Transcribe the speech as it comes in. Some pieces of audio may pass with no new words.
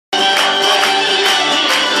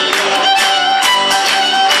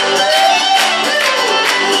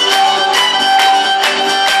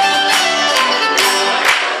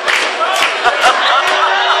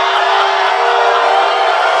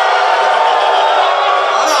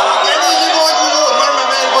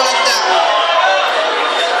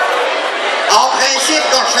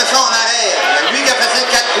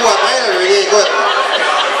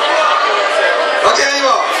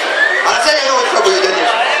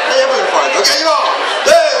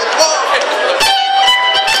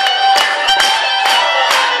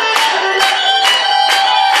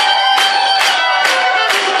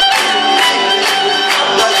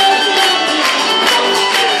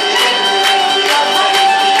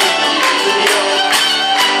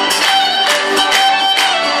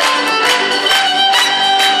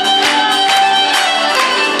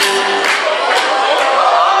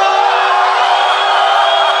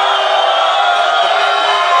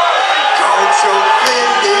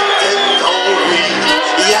Tchophile était en lui,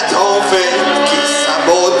 y a tant fait qui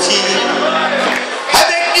s'aboutit.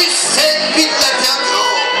 Avec du sel puis de la terre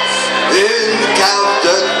grosse, une carte de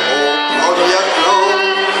trop, première classe.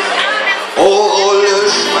 Oh, le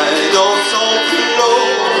chemin dans son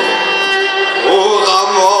clos, oh,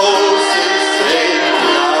 ramasser ses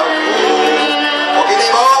naveaux. Ok,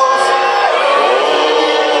 les boss?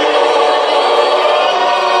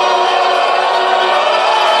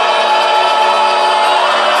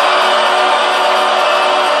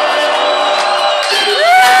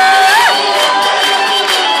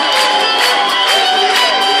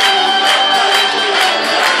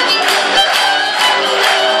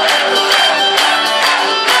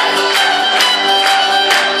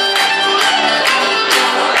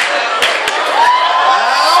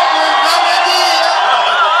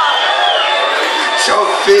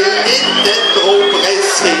 Tchophile était trop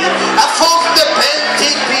pressé, à force de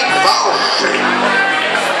pell'ter puis de fâcher.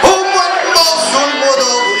 Au mois de mars ou le mois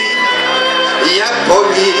d'avril, il a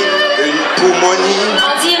pogné une pneumonie.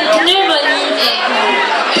 On dit une pneumonie, mais...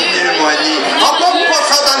 Pneumonie. On pompe pas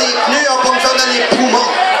ça dans les pneus, on pompe ça dans les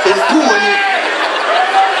poumons. C'est une pneumonie.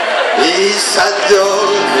 Et ça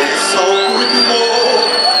donne son coup de mot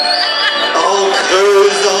en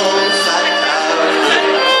creusant sa cave.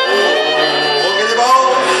 Ok les boss?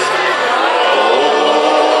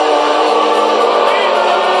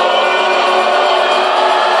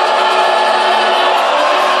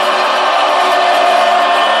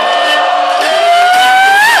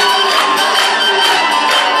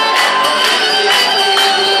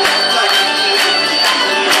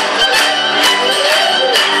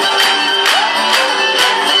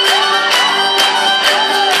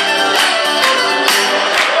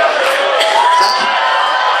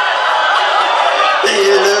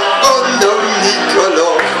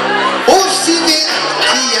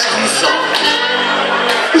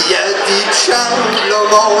 Le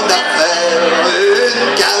monde à faire,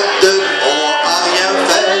 une carte de trop à rien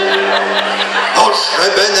faire. En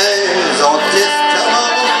chebenaise, en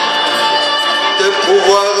testament, de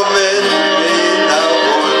pouvoir mener la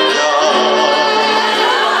route.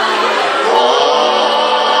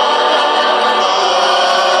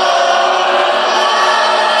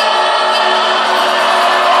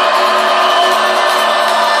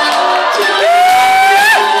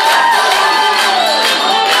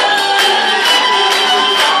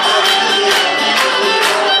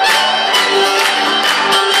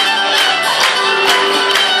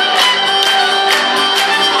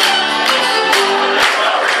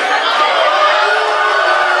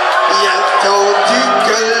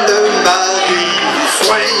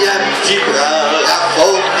 Un petit bras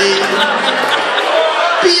raffolé,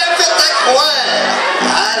 puis elle fait à croire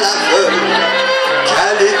à la veuve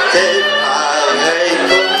qu'elle était pareille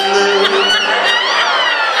comme nous.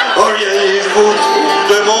 Oh bien, je vous trouve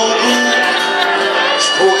de mon goût, je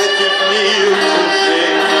pourrais venir coucher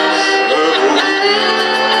chez vous.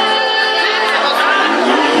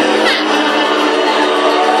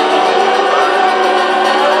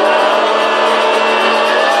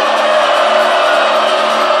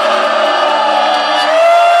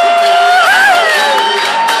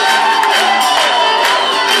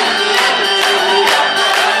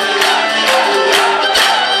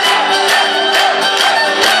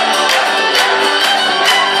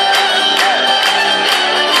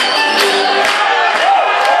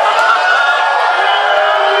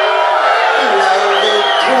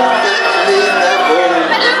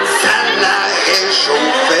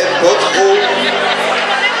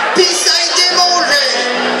 Pis ça a été mangé,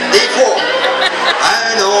 des fois, à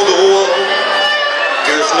un endroit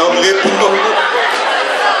que je nommerai pas.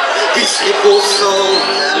 Pis c'est pour ça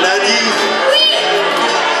qu'elle a dit,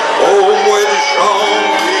 au mois de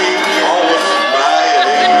janvier, on se marie.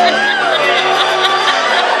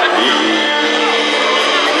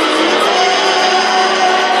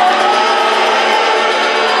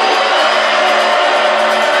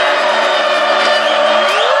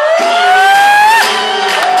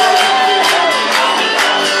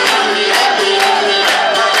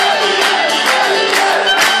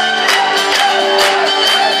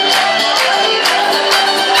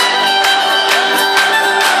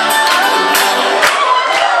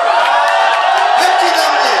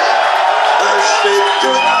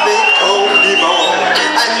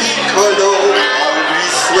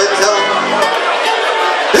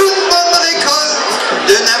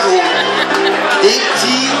 Des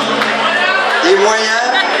petits, des moyens.